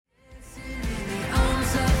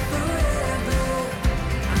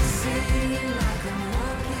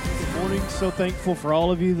So thankful for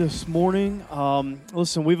all of you this morning.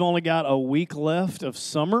 Listen, we've only got a week left of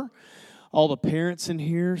summer. All the parents in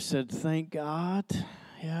here said, thank God.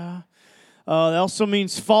 Yeah. That also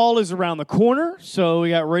means fall is around the corner. So we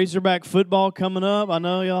got Razorback football coming up. I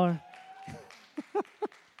know y'all are.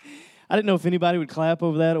 I didn't know if anybody would clap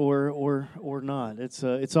over that or not.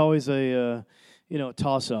 It's always a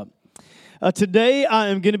toss up. Today, I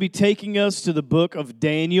am going to be taking us to the book of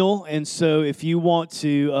Daniel, and so if you want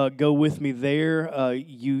to go with me there,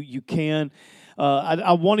 you can.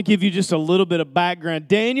 I want to give you just a little bit of background.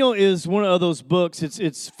 Daniel is one of those books.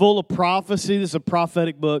 It's full of prophecy. This is a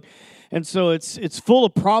prophetic book, and so it's full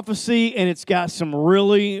of prophecy, and it's got some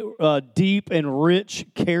really deep and rich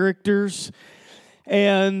characters.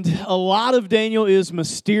 And a lot of Daniel is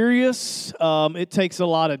mysterious. It takes a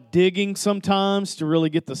lot of digging sometimes to really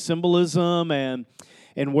get the symbolism and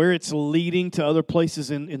where it's leading to other places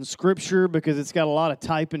in Scripture, because it's got a lot of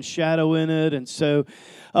type and shadow in it. And so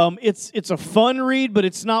it's a fun read, but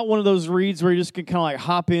it's not one of those reads where you just can kind of like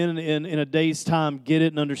hop in a day's time, get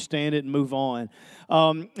it and understand it and move on.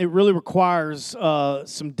 It really requires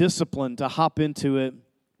some discipline to hop into it.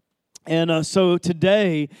 And so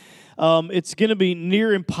today, it's going to be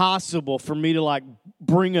near impossible for me to like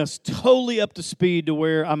bring us totally up to speed to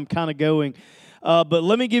where I'm kind of going. But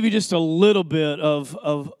let me give you just a little bit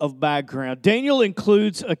of background. Daniel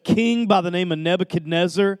includes a king by the name of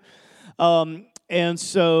Nebuchadnezzar. And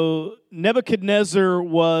so Nebuchadnezzar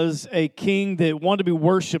was a king that wanted to be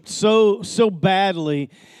worshipped so badly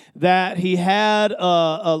that he had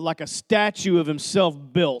like a statue of himself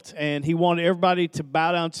built, and he wanted everybody to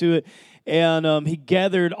bow down to it. And he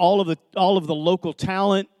gathered all of the local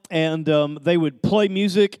talent, and they would play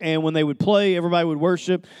music. And when they would play, everybody would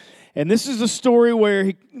worship. And this is a story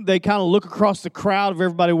where they kind of look across the crowd of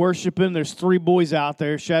everybody worshiping. There's three boys out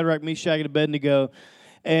there, Shadrach, Meshach, and Abednego,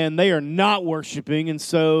 and they are not worshiping. And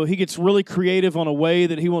so he gets really creative on a way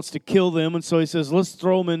that he wants to kill them. And so he says, let's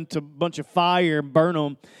throw them into a bunch of fire and burn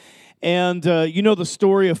them. And you know the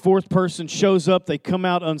story. A fourth person shows up. They come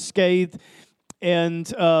out unscathed. And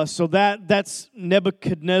so that's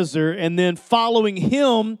Nebuchadnezzar. And then following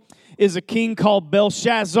him is a king called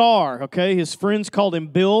Belshazzar, okay? His friends called him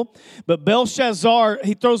Bill. But Belshazzar,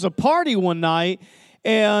 he throws a party one night,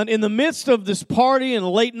 and in the midst of this party and a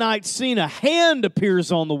late night scene, a hand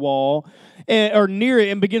appears on the wall or near it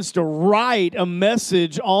and begins to write a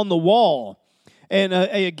message on the wall. And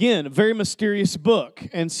again, a very mysterious book.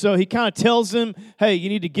 And so he kind of tells him, hey, you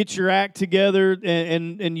need to get your act together,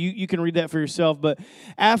 and you can read that for yourself. But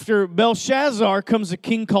after Belshazzar comes a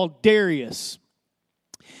king called Darius.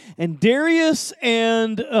 And Darius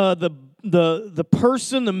and the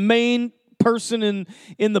main person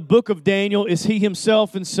in the book of Daniel is he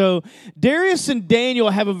himself. And so Darius and Daniel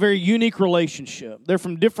have a very unique relationship. They're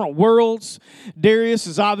from different worlds. Darius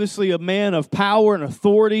is obviously a man of power and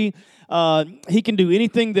authority. He can do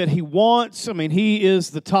anything that he wants. I mean, he is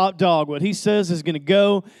the top dog. What he says is going to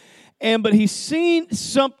go. But he's seen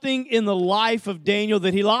something in the life of Daniel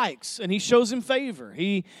that he likes, and he shows him favor.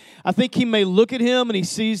 I think he may look at him, and he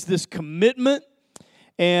sees this commitment,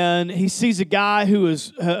 and he sees a guy who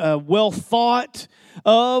is well thought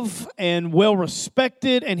of and well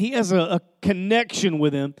respected, and he has a connection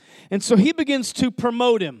with him. And so he begins to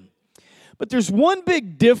promote him. But there's one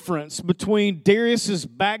big difference between Darius's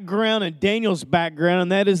background and Daniel's background,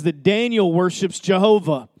 and that is that Daniel worships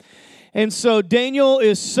Jehovah. And so Daniel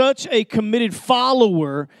is such a committed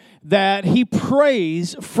follower that he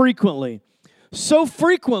prays frequently. So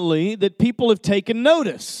frequently that people have taken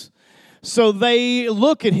notice. So they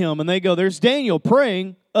look at him and they go, there's Daniel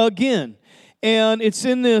praying again. And it's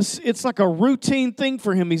like a routine thing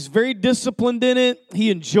for him. He's very disciplined in it. He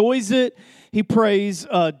enjoys it. He prays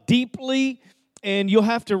deeply, and you'll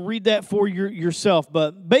have to read that for yourself.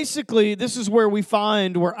 But basically, this is where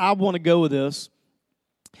I want to go with this.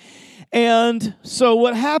 And so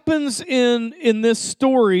what happens in this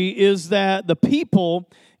story is that the people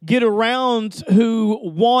get around who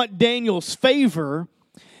want Daniel's favor,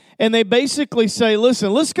 and they basically say,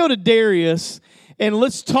 listen, let's go to Darius, and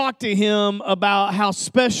let's talk to him about how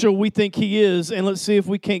special we think he is, and let's see if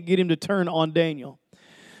we can't get him to turn on Daniel.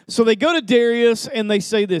 So they go to Darius and they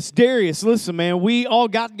say this, Darius, listen, man, we all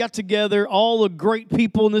got together, all the great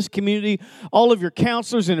people in this community, all of your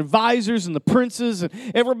counselors and advisors and the princes and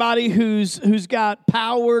everybody who's got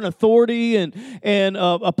power and authority and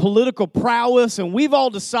a political prowess, and we've all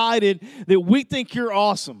decided that we think you're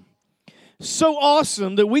awesome. So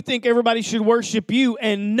awesome that we think everybody should worship you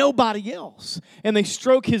and nobody else. And they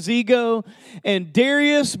stroke his ego, and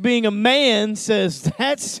Darius, being a man, says,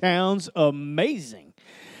 that sounds amazing.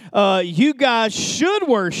 You guys should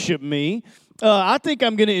worship me. I think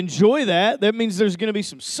I'm going to enjoy that. That means there's going to be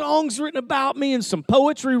some songs written about me and some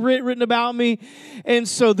poetry written about me. And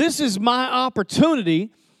so this is my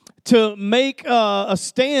opportunity to make a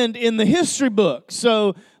stand in the history book.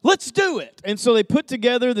 So let's do it. And so they put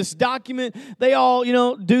together this document. They all,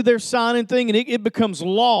 do their signing thing, and it becomes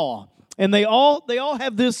law. And they all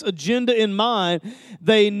have this agenda in mind.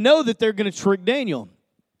 They know that they're going to trick Daniel.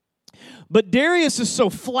 But Darius is so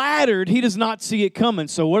flattered, he does not see it coming.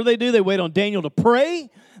 So what do? They wait on Daniel to pray.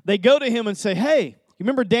 They go to him and say, hey, you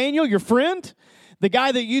remember Daniel, your friend? The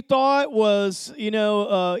guy that you thought was, in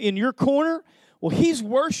your corner? Well, he's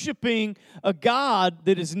worshiping a God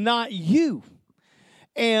that is not you.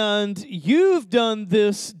 And you've done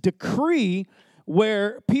this decree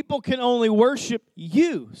where people can only worship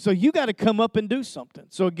you. So you got to come up and do something.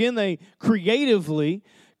 So again, they creatively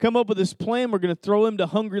come up with this plan. We're going to throw him to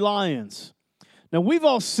hungry lions. Now, we've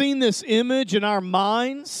all seen this image in our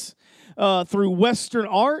minds through Western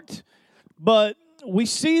art, but we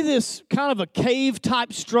see this kind of a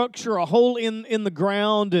cave-type structure, a hole in the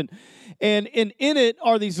ground, and in it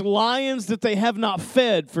are these lions that they have not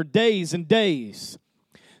fed for days and days,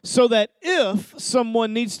 so that if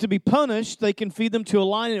someone needs to be punished, they can feed them to a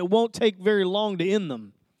lion, and it won't take very long to end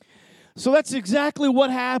them. So that's exactly what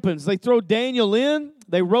happens. They throw Daniel in.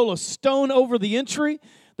 They roll a stone over the entry.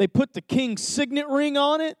 They put the king's signet ring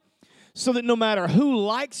on it so that no matter who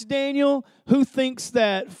likes Daniel, who thinks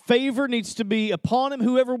that favor needs to be upon him,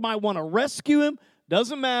 whoever might want to rescue him,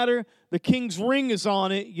 doesn't matter. The king's ring is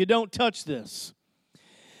on it. You don't touch this.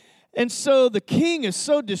 And so the king is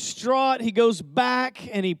so distraught. He goes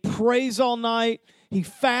back and he prays all night. He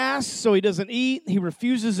fasts so he doesn't eat. He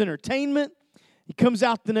refuses entertainment. He comes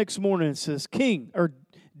out the next morning and says,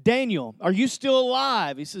 Daniel, are you still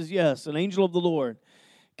alive? He says, yes. An angel of the Lord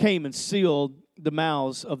came and sealed the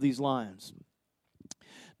mouths of these lions.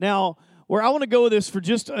 Now, where I want to go with this for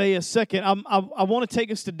just a second, I want to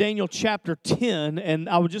take us to Daniel chapter 10, and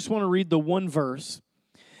I would just want to read the one verse,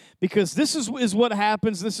 because this is what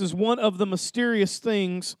happens. This is one of the mysterious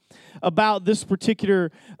things about this particular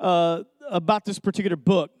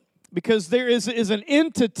book. Because there is an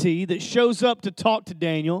entity that shows up to talk to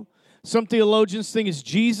Daniel. Some theologians think it's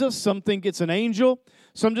Jesus. Some think it's an angel.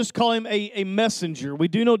 Some just call him a messenger. We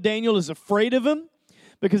do know Daniel is afraid of him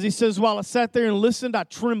because he says, while I sat there and listened, I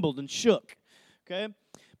trembled and shook. Okay?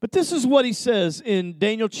 But this is what he says in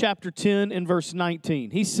Daniel chapter 10 and verse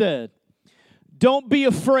 19. He said, don't be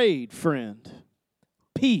afraid, friend.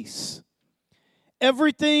 Peace.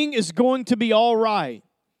 Everything is going to be all right.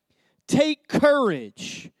 Take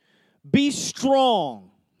courage. Be strong.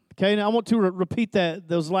 Okay, now I want to repeat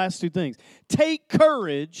those last two things. Take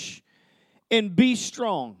courage and be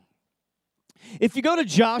strong. If you go to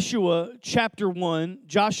Joshua chapter 1,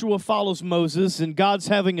 Joshua follows Moses, and God's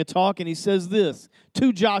having a talk, and he says this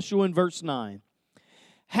to Joshua in verse 9.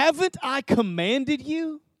 Haven't I commanded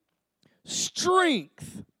you?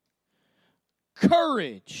 Strength,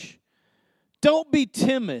 courage. Don't be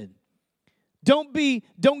timid. Don't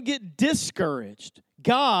get discouraged.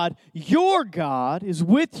 God, your God, is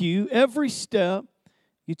with you every step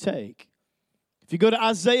you take. If you go to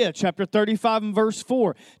Isaiah chapter 35 and verse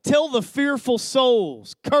 4, tell the fearful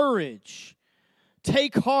souls, courage,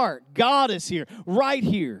 take heart. God is here, right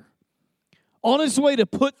here, on his way to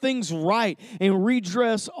put things right and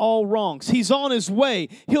redress all wrongs. He's on his way.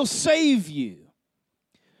 He'll save you.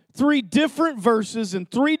 3 different verses in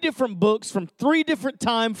 3 different books from 3 different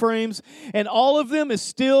time frames, and all of them is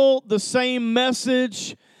still the same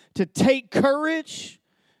message: to take courage,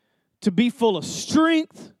 to be full of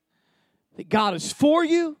strength, that God is for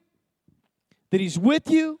you, that he's with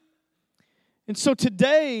you. And so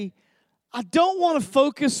today, I don't want to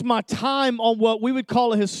focus my time on what we would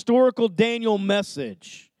call a historical Daniel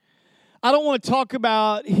message. I don't want to talk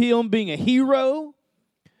about him being a hero.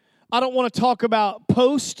 I don't want to talk about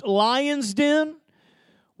post-Lion's Den,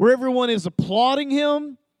 where everyone is applauding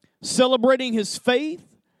him, celebrating his faith.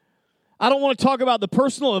 I don't want to talk about the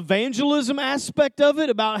personal evangelism aspect of it,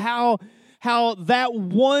 about how that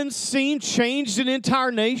one scene changed an entire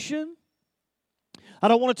nation. I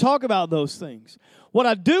don't want to talk about those things. What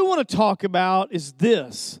I do want to talk about is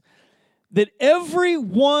this, that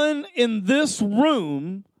everyone in this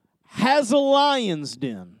room has a lion's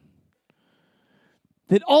den.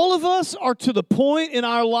 That all of us are to the point in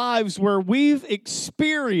our lives where we've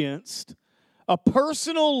experienced a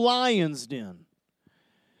personal lion's den.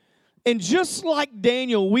 And just like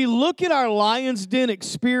Daniel, we look at our lion's den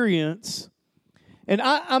experience, and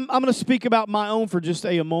I'm going to speak about my own for just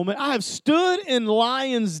a moment. I have stood in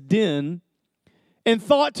lion's den and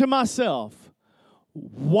thought to myself,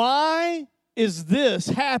 why is this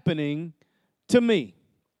happening to me?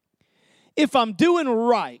 If I'm doing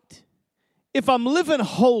right, if I'm living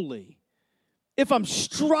holy, if I'm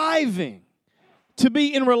striving to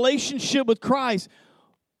be in relationship with Christ,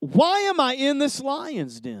 why am I in this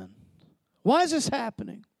lion's den? Why is this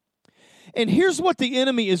happening? And here's what the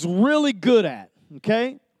enemy is really good at,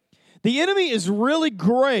 okay? The enemy is really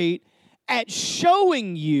great at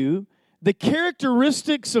showing you the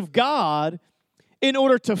characteristics of God in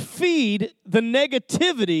order to feed the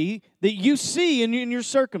negativity that you see in your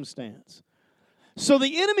circumstance. So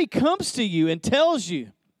the enemy comes to you and tells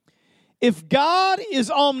you, if God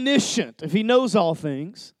is omniscient, if He knows all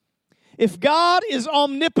things, if God is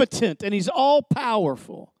omnipotent and He's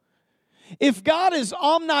all-powerful, if God is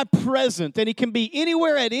omnipresent and He can be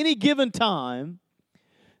anywhere at any given time,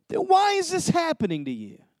 then why is this happening to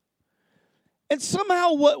you? And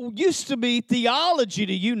somehow what used to be theology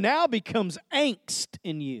to you now becomes angst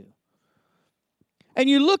in you. And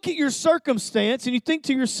you look at your circumstance and you think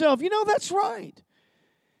to yourself, that's right.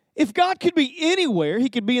 If God could be anywhere, He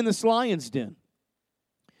could be in this lion's den.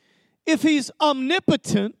 If He's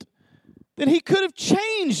omnipotent, then He could have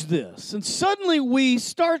changed this. And suddenly we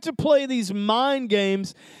start to play these mind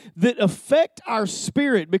games that affect our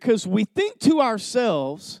spirit because we think to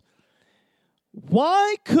ourselves,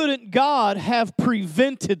 why couldn't God have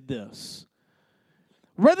prevented this?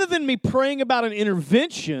 Rather than me praying about an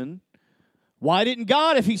intervention, why didn't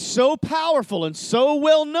God, if He's so powerful and so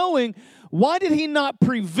well-knowing, why did He not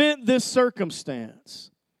prevent this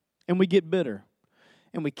circumstance? And we get bitter.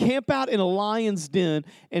 And we camp out in a lion's den,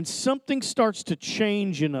 and something starts to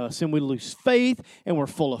change in us, and we lose faith, and we're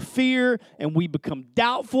full of fear, and we become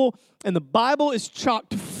doubtful. And the Bible is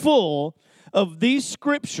chocked full of these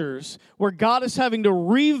scriptures where God is having to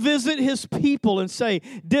revisit His people and say,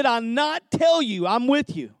 did I not tell you I'm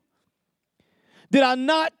with you? Did I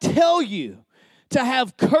not tell you to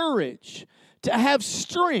have courage, to have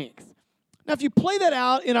strength? Now, if you play that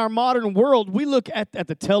out in our modern world, we look at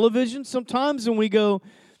the television sometimes and we go,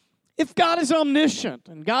 if God is omniscient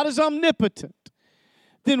and God is omnipotent,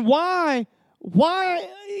 then why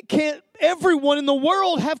can't everyone in the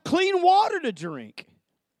world have clean water to drink?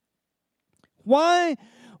 Why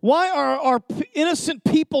are innocent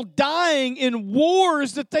people dying in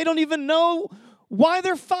wars that they don't even know why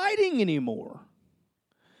they're fighting anymore?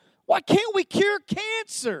 Why can't we cure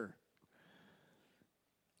cancer?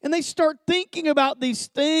 And they start thinking about these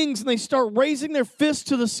things, and they start raising their fists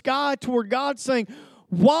to the sky toward God saying,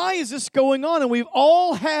 why is this going on? And we've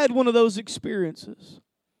all had one of those experiences.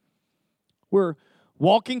 We're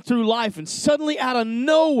walking through life, and suddenly out of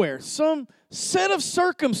nowhere, some set of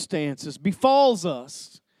circumstances befalls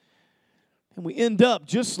us. And we end up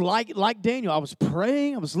just like Daniel. I was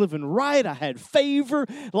praying, I was living right, I had favor,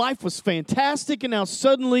 life was fantastic, and now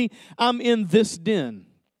suddenly I'm in this den.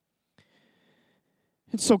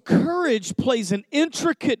 And so courage plays an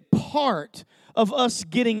intricate part of us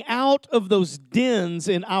getting out of those dens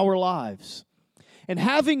in our lives. And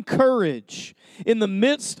having courage in the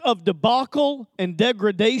midst of debacle and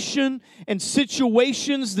degradation and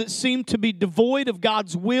situations that seem to be devoid of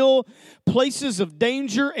God's will, places of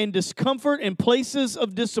danger and discomfort and places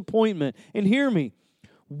of disappointment. And hear me,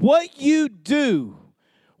 what you do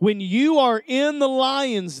when you are in the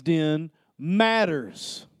lion's den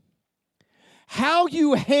matters. How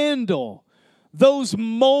you handle those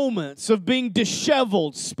moments of being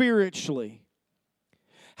disheveled spiritually.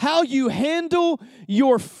 How you handle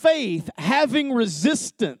your faith having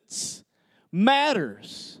resistance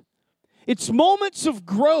matters. It's moments of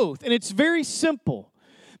growth, and it's very simple.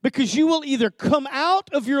 Because you will either come out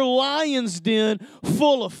of your lion's den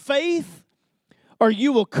full of faith, or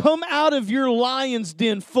you will come out of your lion's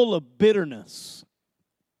den full of bitterness.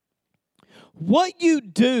 What you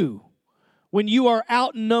do when you are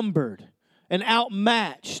outnumbered and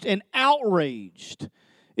outmatched and outraged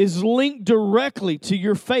is linked directly to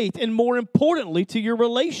your faith and, more importantly, to your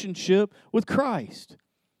relationship with Christ.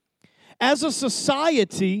 As a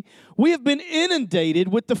society, we have been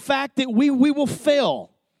inundated with the fact that we will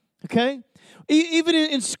fail, okay? Even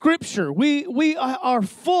in Scripture, we are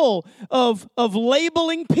full of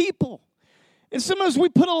labeling people. And sometimes we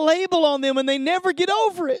put a label on them and they never get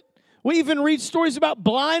over it. We even read stories about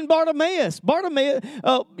blind Bartimaeus. Bartimaeus,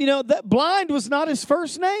 that blind was not his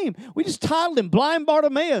first name. We just titled him Blind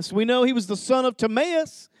Bartimaeus. We know he was the son of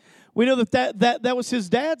Timaeus. We know that was his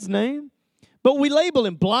dad's name. But we label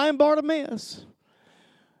him Blind Bartimaeus.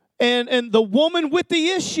 And the woman with the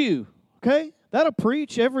issue, okay? That'll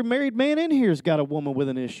preach. Every married man in here has got a woman with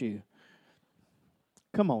an issue.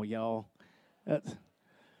 Come on, y'all.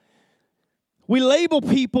 We label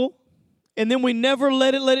people. and then we never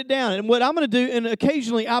let it down. And what I'm going to do, and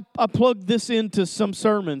occasionally I plug this into some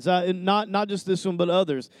sermons, and not just this one, but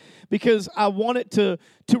others, because I want it to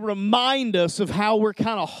remind us of how we're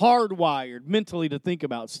kind of hardwired mentally to think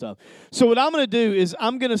about stuff. So what I'm going to do is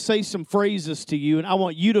I'm going to say some phrases to you, and I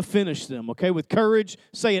want you to finish them, okay? With courage,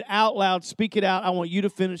 say it out loud, speak it out. I want you to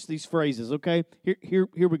finish these phrases, okay? Here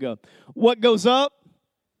we go. What goes up?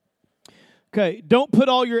 Okay, don't put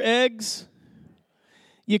all your eggs.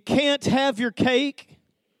 You can't have your cake.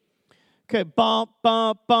 Okay, bump,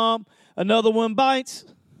 bump, bump. Another one bites.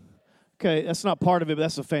 Okay, that's not part of it, but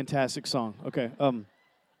that's a fantastic song. Okay,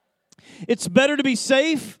 it's better to be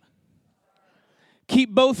safe.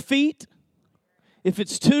 Keep both feet. If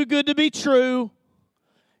it's too good to be true,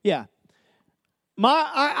 yeah.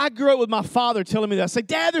 I grew up with my father telling me that. I say,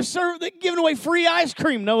 Dad, they're giving away free ice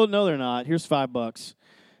cream. No, they're not. Here's $5.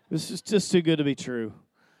 This is just too good to be true.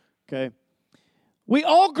 Okay. We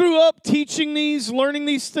all grew up teaching these, learning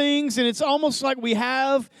these things, and it's almost like we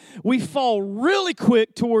fall really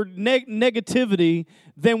quick toward negativity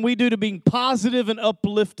than we do to being positive and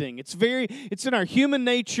uplifting. It's in our human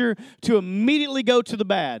nature to immediately go to the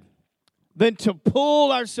bad, than to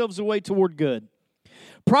pull ourselves away toward good.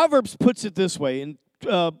 Proverbs puts it this way in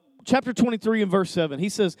chapter 23 and verse 7. He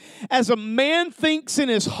says, as a man thinks in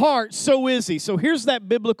his heart, so is he. So here's that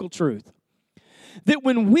biblical truth. That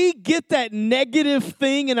when we get that negative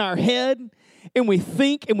thing in our head, and we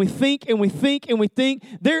think, and we think, and we think, and we think,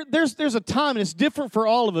 there's a time, and it's different for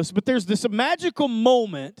all of us, but there's this magical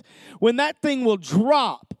moment when that thing will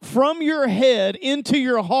drop from your head into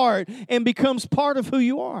your heart and becomes part of who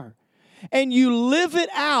you are. And you live it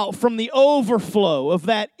out from the overflow of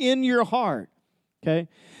that in your heart, okay?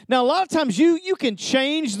 Now, a lot of times you can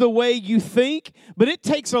change the way you think, but it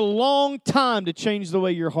takes a long time to change the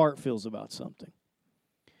way your heart feels about something.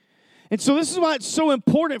 And so this is why it's so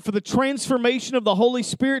important for the transformation of the Holy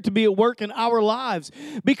Spirit to be at work in our lives.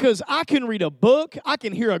 Because I can read a book, I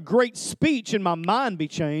can hear a great speech and my mind be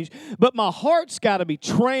changed, but my heart's got to be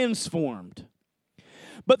transformed.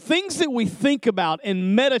 But things that we think about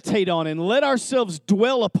and meditate on and let ourselves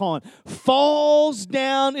dwell upon falls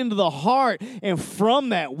down into the heart. And from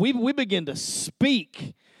that, we begin to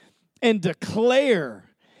speak and declare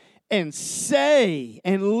and say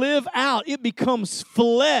and live out. It becomes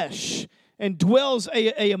flesh and dwells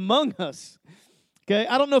among us. Okay,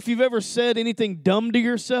 I don't know if you've ever said anything dumb to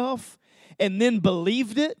yourself and then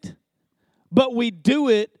believed it, but we do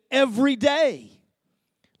it every day.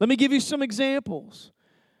 Let me give you some examples.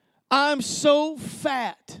 I'm so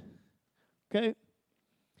fat. Okay,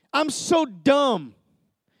 I'm so dumb.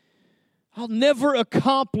 I'll never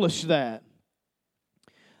accomplish that.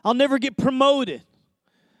 I'll never get promoted.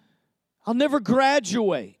 I'll never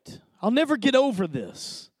graduate. I'll never get over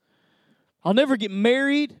this. I'll never get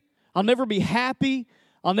married. I'll never be happy.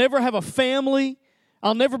 I'll never have a family.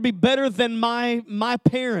 I'll never be better than my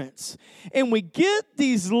parents. And we get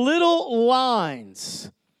these little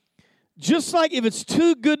lines, just like if it's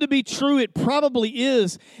too good to be true, it probably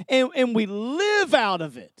is, and we live out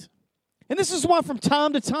of it. And this is why from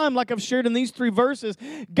time to time, like I've shared in these 3 verses,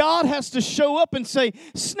 God has to show up and say,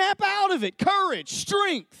 snap out of it, courage,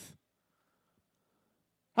 strength.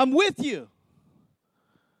 I'm with you.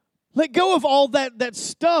 Let go of all that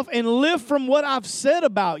stuff and live from what I've said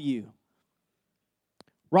about you.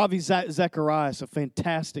 Ravi Zacharias, a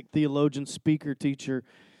fantastic theologian, speaker, teacher,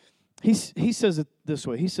 he says it this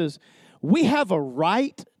way. He says, we have a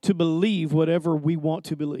right to believe whatever we want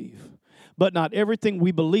to believe, but not everything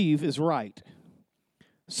we believe is right.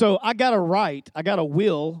 So I got a right, I got a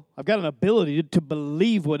will, I've got an ability to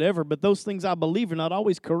believe whatever, but those things I believe are not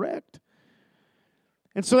always correct.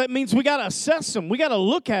 And so that means we got to assess them. We got to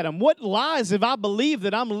look at them. What lies have I believed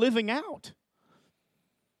that I'm living out?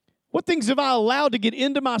 What things have I allowed to get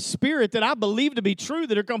into my spirit that I believe to be true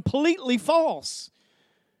that are completely false?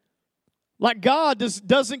 Like God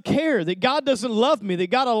doesn't care, that God doesn't love me, that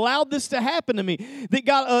God allowed this to happen to me,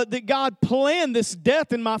 that God planned this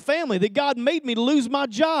death in my family, that God made me lose my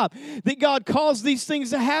job, that God caused these things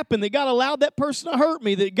to happen, that God allowed that person to hurt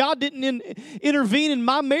me, that God didn't intervene in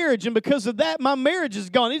my marriage, and because of that, my marriage is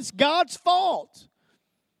gone. It's God's fault.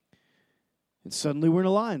 And suddenly we're in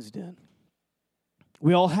a lion's den.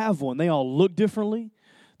 We all have one. They all look differently.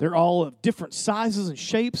 They're all of different sizes and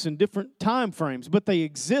shapes and different time frames, but they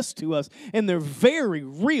exist to us, and they're very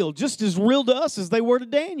real, just as real to us as they were to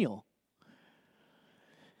Daniel.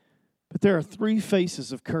 But there are 3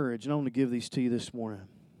 faces of courage, and I want to give these to you this morning.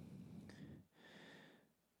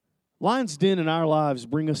 Lion's den in our lives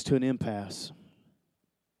bring us to an impasse.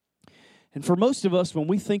 And for most of us, when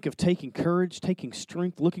we think of taking courage, taking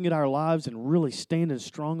strength, looking at our lives and really standing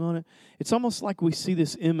strong on it, it's almost like we see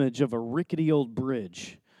this image of a rickety old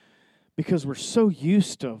bridge because we're so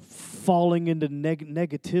used to falling into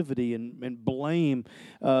negativity and blame,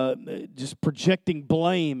 just projecting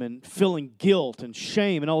blame and feeling guilt and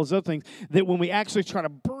shame and all those other things, that when we actually try to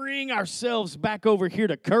bring ourselves back over here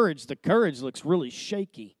to courage, the courage looks really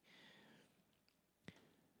shaky.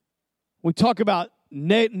 We talk about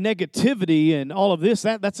negativity and all of this,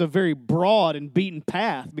 that's a very broad and beaten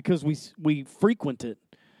path because we frequent it.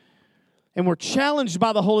 And we're challenged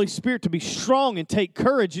by the Holy Spirit to be strong and take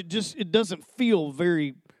courage. It doesn't feel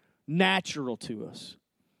very natural to us.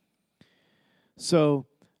 So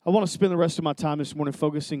I want to spend the rest of my time this morning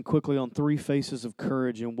focusing quickly on 3 faces of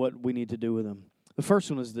courage and what we need to do with them. The first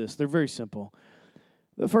one is this. They're very simple.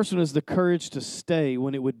 The first one is the courage to stay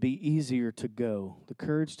when it would be easier to go. The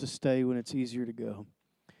courage to stay when it's easier to go.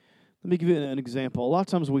 Let me give you an example. A lot of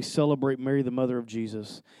times we celebrate Mary, the mother of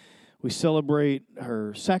Jesus. We celebrate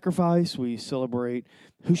her sacrifice. We celebrate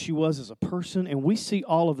who she was as a person. And we see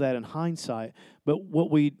all of that in hindsight. But what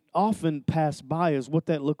we often pass by is what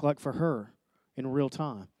that looked like for her in real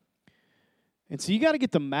time. And so you got to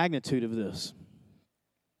get the magnitude of this.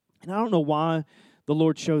 And I don't know why the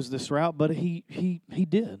Lord chose this route, but he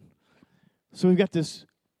did. So we've got this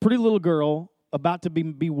pretty little girl about to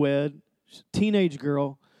be wed, teenage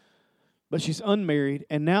girl, but she's unmarried,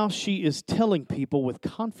 and now she is telling people with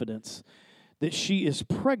confidence that she is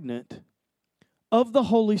pregnant of the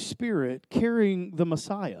Holy Spirit carrying the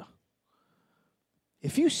Messiah.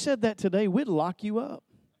 If you said that today, we'd lock you up.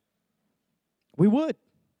 We would.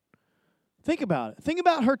 Think about it. Think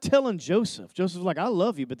about her telling Joseph. Joseph's like, I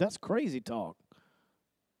love you, but that's crazy talk.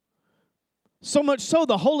 So much so,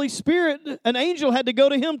 the Holy Spirit, an angel had to go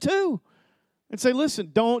to him too and say,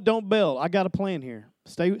 listen, don't bail. I got a plan here.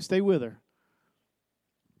 Stay with her.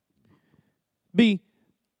 Be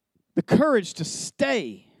the courage to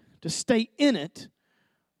stay in it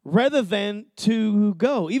rather than to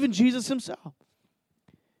go. Even Jesus himself.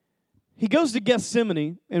 He goes to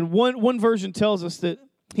Gethsemane, and one version tells us that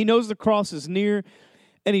he knows the cross is near,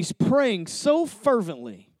 and he's praying so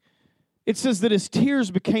fervently. It says that his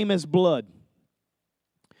tears became as blood.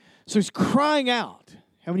 So he's crying out.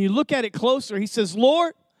 And when you look at it closer, he says,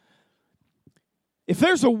 Lord, if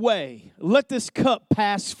there's a way, let this cup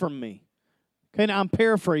pass from me. Okay, now I'm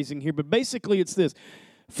paraphrasing here, but basically it's this.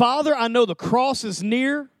 Father, I know the cross is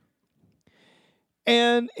near,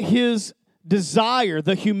 and his desire,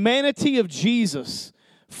 the humanity of Jesus,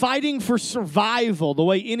 fighting for survival the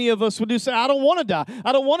way any of us would do. Say, I don't want to die.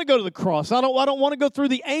 I don't want to go to the cross. I don't want to go through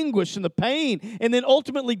the anguish and the pain and then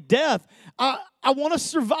ultimately death. I want to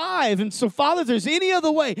survive. And so, Father, if there's any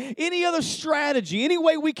other way, any other strategy, any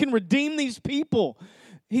way we can redeem these people,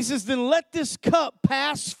 he says, then let this cup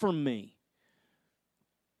pass from me.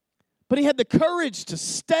 But he had the courage to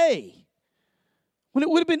stay when it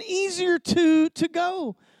would have been easier to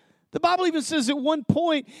go. The Bible even says at one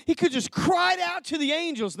point, he could just cried out to the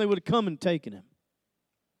angels and they would have come and taken him.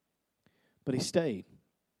 But he stayed.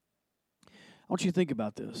 I want you to think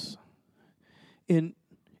about this. In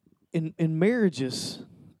marriages,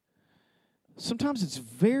 sometimes it's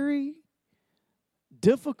very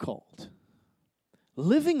difficult.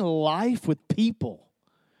 Living life with people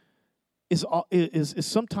is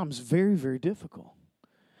sometimes very, very difficult.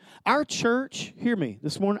 Our church, hear me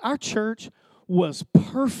this morning, our church was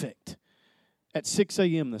perfect at 6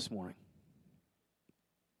 a.m. this morning.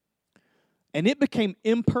 And it became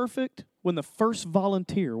imperfect when the first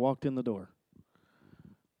volunteer walked in the door.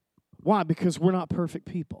 Why? Because we're not perfect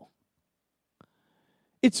people.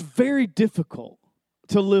 It's very difficult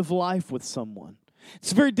to live life with someone.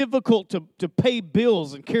 It's very difficult to pay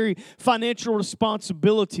bills and carry financial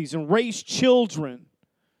responsibilities and raise children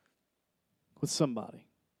with somebody.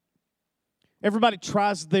 Everybody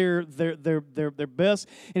tries their best.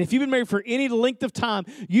 And if you've been married for any length of time,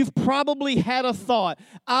 you've probably had a thought,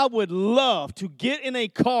 I would love to get in a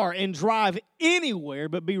car and drive anywhere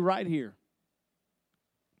but be right here.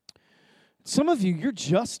 Some of you, you're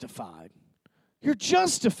justified. You're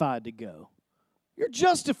justified to go. You're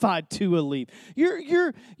justified to leave. You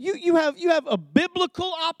have a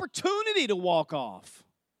biblical opportunity to walk off.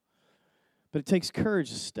 But it takes courage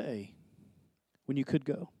to stay when you could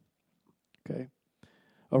go. Okay?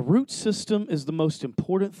 A root system is the most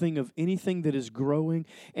important thing of anything that is growing.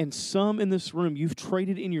 And some in this room, you've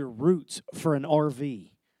traded in your roots for an RV.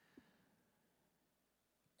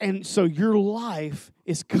 And so your life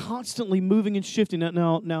is constantly moving and shifting.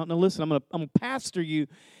 Now listen, I'm gonna pastor you,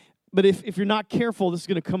 but if you're not careful, this is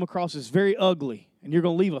going to come across as very ugly, and you're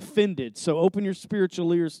going to leave offended. So open your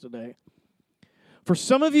spiritual ears today. For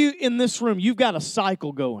some of you in this room, you've got a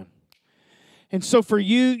cycle going. And so for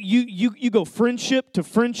you go friendship to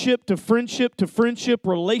friendship to friendship to friendship,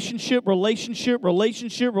 relationship.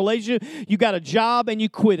 You got a job and you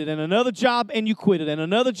quit it, and another job and you quit it, and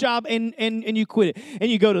another job and you quit it. And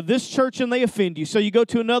you go to this church and they offend you. So you go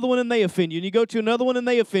to another one and they offend you. And you go to another one and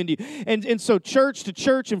they offend you. And so church to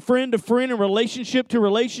church and friend to friend and relationship to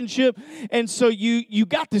relationship. And so you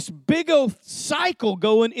got this big old cycle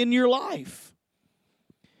going in your life.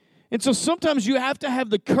 And so sometimes you have to have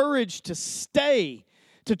the courage to stay,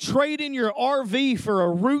 to trade in your RV for a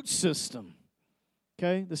root system.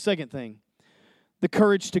 Okay, the second thing, the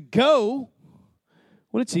courage to go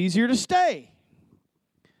when it's easier to stay.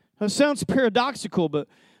 That sounds paradoxical, but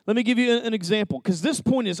let me give you an example, because this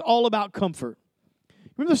point is all about comfort.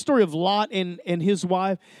 Remember the story of Lot and his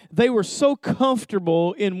wife? They were so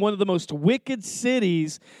comfortable in one of the most wicked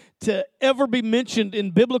cities to ever be mentioned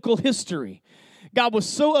in biblical history. God was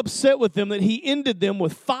so upset with them that he ended them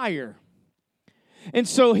with fire. And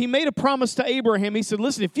so he made a promise to Abraham. He said,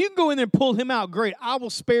 listen, if you can go in there and pull him out, great, I will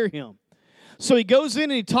spare him. So he goes in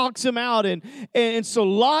and he talks him out. And so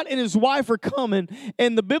Lot and his wife are coming.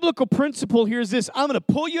 And the biblical principle here is this: I'm going to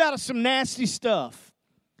pull you out of some nasty stuff.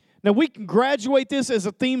 Now, we can graduate this as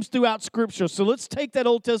a theme throughout Scripture. So let's take that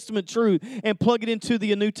Old Testament truth and plug it into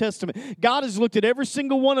the New Testament. God has looked at every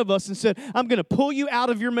single one of us and said, I'm going to pull you out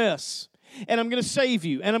of your mess. And I'm going to save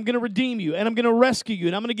you, and I'm going to redeem you, and I'm going to rescue you,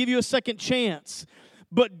 and I'm going to give you a second chance.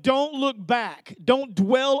 But don't look back. Don't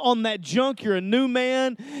dwell on that junk. You're a new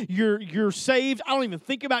man. You're saved. I don't even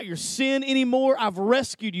think about your sin anymore. I've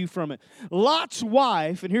rescued you from it. Lot's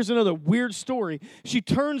wife, and here's another weird story, she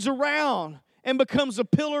turns around and becomes a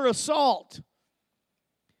pillar of salt.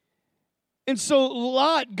 And so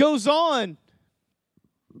Lot goes on.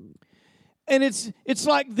 And it's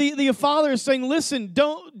like the father is saying, listen,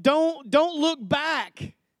 don't look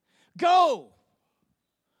back. Go.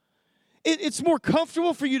 It's more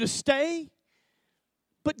comfortable for you to stay,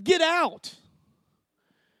 but get out.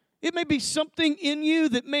 It may be something in you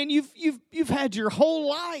that, man, you've had your whole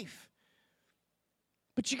life,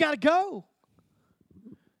 but you got to go.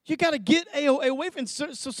 You got to get away from it.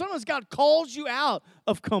 So sometimes God calls you out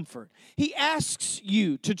of comfort. He asks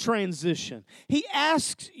you to transition. He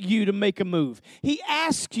asks you to make a move. He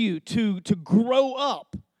asks you to grow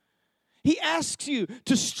up. He asks you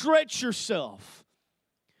to stretch yourself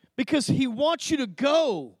because he wants you to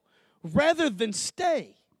go rather than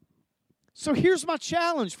stay. So here's my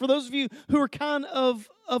challenge for those of you who are kind of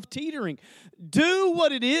teetering. Do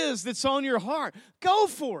what it is that's on your heart. Go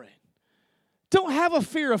for it. Don't have a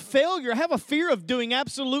fear of failure. Have a fear of doing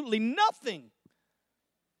absolutely nothing.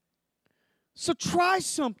 So try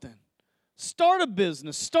something. Start a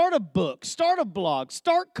business. Start a book. Start a blog.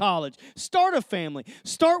 Start college. Start a family.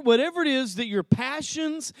 Start whatever it is that your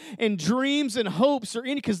passions and dreams and hopes are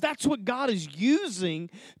in, because that's what God is using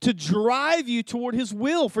to drive you toward His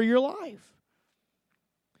will for your life.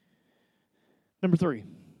 Number 3.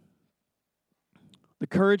 The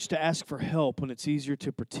courage to ask for help when it's easier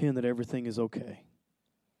to pretend that everything is okay.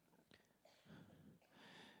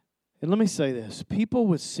 And let me say this. People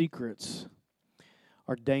with secrets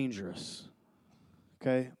are dangerous.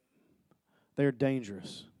 Okay? They're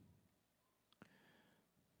dangerous.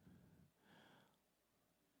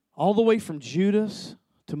 All the way from Judas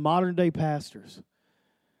to modern day pastors.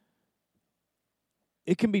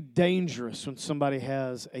 It can be dangerous when somebody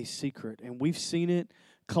has a secret. And we've seen it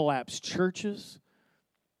collapse churches.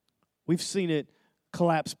 We've seen it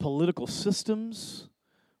collapse political systems.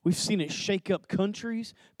 We've seen it shake up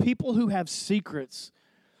countries. People who have secrets,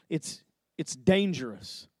 it's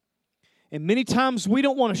dangerous. And many times we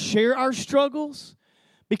don't want to share our struggles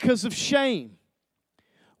because of shame.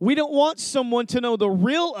 We don't want someone to know the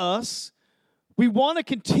real us. We want to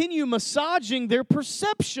continue massaging their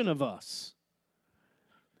perception of us.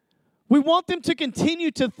 We want them to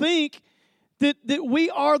continue to think that we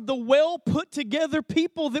are the well put together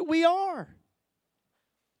people that we are.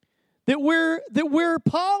 That we're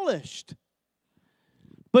polished.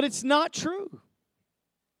 But it's not true.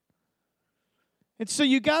 And so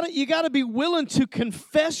you gotta be willing to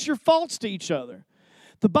confess your faults to each other.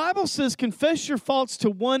 The Bible says, confess your faults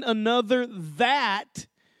to one another that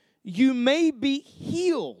you may be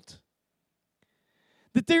healed.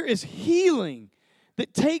 That there is healing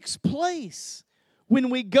that takes place when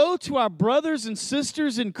we go to our brothers and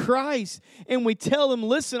sisters in Christ and we tell them,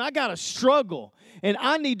 listen, I got a struggle and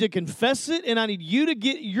I need to confess it, and I need you to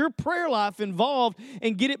get your prayer life involved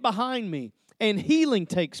and get it behind me. and healing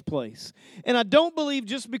takes place. And I don't believe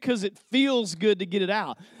just because it feels good to get it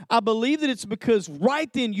out. I believe that it's because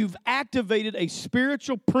right then you've activated a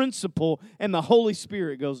spiritual principle and the Holy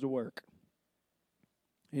Spirit goes to work.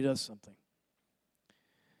 He does something.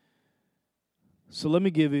 So let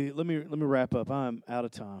me wrap up. I'm out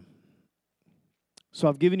of time. So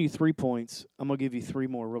I've given you 3 points. I'm going to give you 3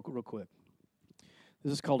 more real quick.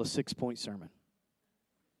 This is called a 6-point sermon.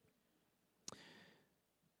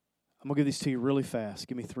 I'm going to give these to you really fast.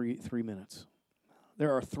 Give me three minutes.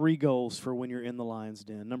 There are 3 goals for when you're in the lion's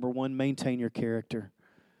den. Number 1, maintain your character.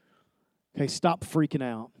 Okay, stop freaking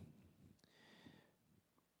out.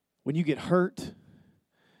 When you get hurt,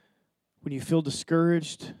 when you feel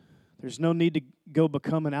discouraged, there's no need to go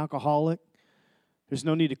become an alcoholic. There's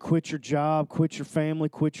no need to quit your job, quit your family,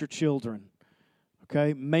 quit your children.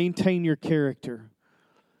 Okay? Maintain your character.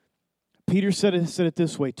 Peter said it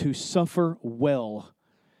this way, to suffer well.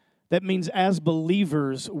 That means as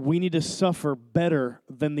believers, we need to suffer better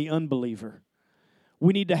than the unbeliever.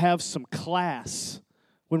 We need to have some class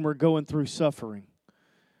when we're going through suffering.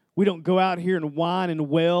 We don't go out here and whine and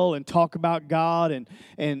wail and talk about God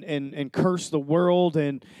and curse the world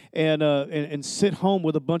and sit home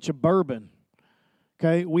with a bunch of bourbon.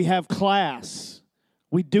 Okay, we have class.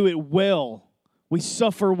 We do it well. We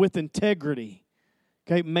suffer with integrity.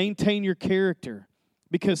 Okay, maintain your character.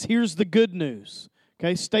 Because here's the good news.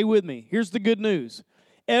 Okay, stay with me. Here's the good news.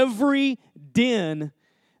 Every den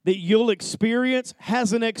that you'll experience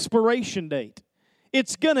has an expiration date.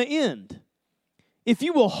 It's going to end. If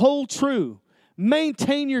you will hold true,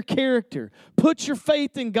 maintain your character, put your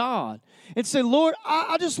faith in God, and say, Lord,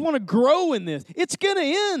 I just want to grow in this. It's going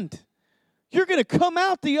to end. You're going to come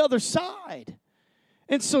out the other side.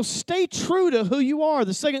 And so stay true to who you are.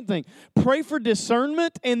 The second thing, pray for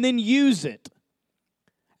discernment and then use it.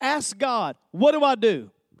 Ask God, what do I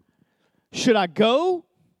do? Should I go?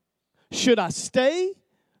 Should I stay?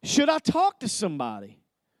 Should I talk to somebody?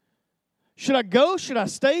 Should I go? Should I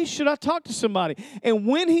stay? Should I talk to somebody? And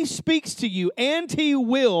when He speaks to you, and He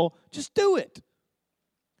will, just do it.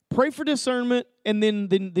 Pray for discernment and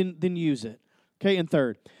then use it. Okay, and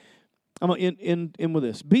third, I'm going to end with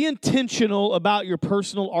this. Be intentional about your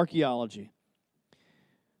personal archaeology.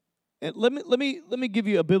 And let me give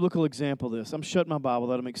you a biblical example of this. I'm shutting my Bible.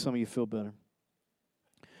 That'll make some of you feel better.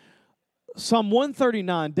 Psalm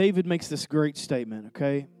 139, David makes this great statement,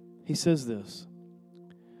 okay? He says this.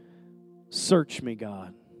 Search me,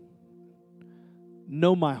 God.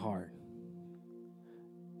 Know my heart.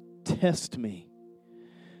 Test me.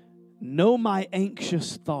 Know my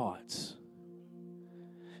anxious thoughts.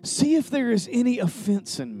 See if there is any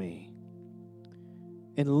offense in me,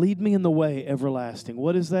 and lead me in the way everlasting.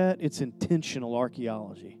 What is that? It's intentional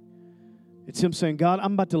archaeology. It's Him saying, God,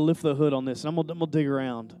 I'm about to lift the hood on this, and I'm going to dig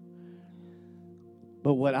around.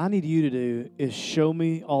 But what I need you to do is show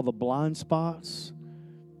me all the blind spots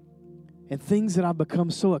and things that I've become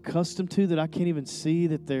so accustomed to that I can't even see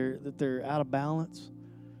that they're out of balance.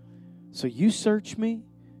 So you search me,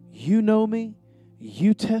 you know me,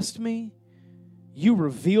 you test me, you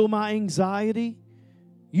reveal my anxiety,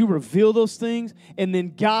 you reveal those things, and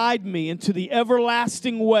then guide me into the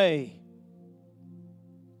everlasting way.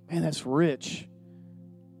 Man, that's rich.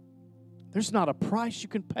 There's not a price you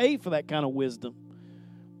can pay for that kind of wisdom.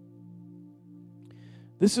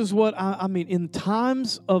 This is what I mean. In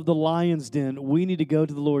times of the lion's den, we need to go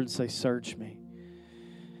to the Lord and say, search me.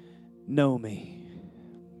 Know me.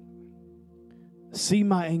 See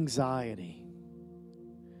my anxiety.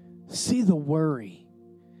 See the worry.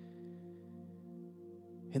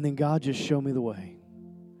 And then God, just show me the way.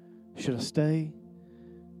 Should I stay?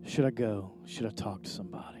 Should I go? Should I talk to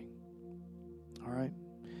somebody? All right?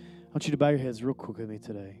 I want you to bow your heads real quick with me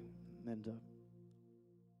today. And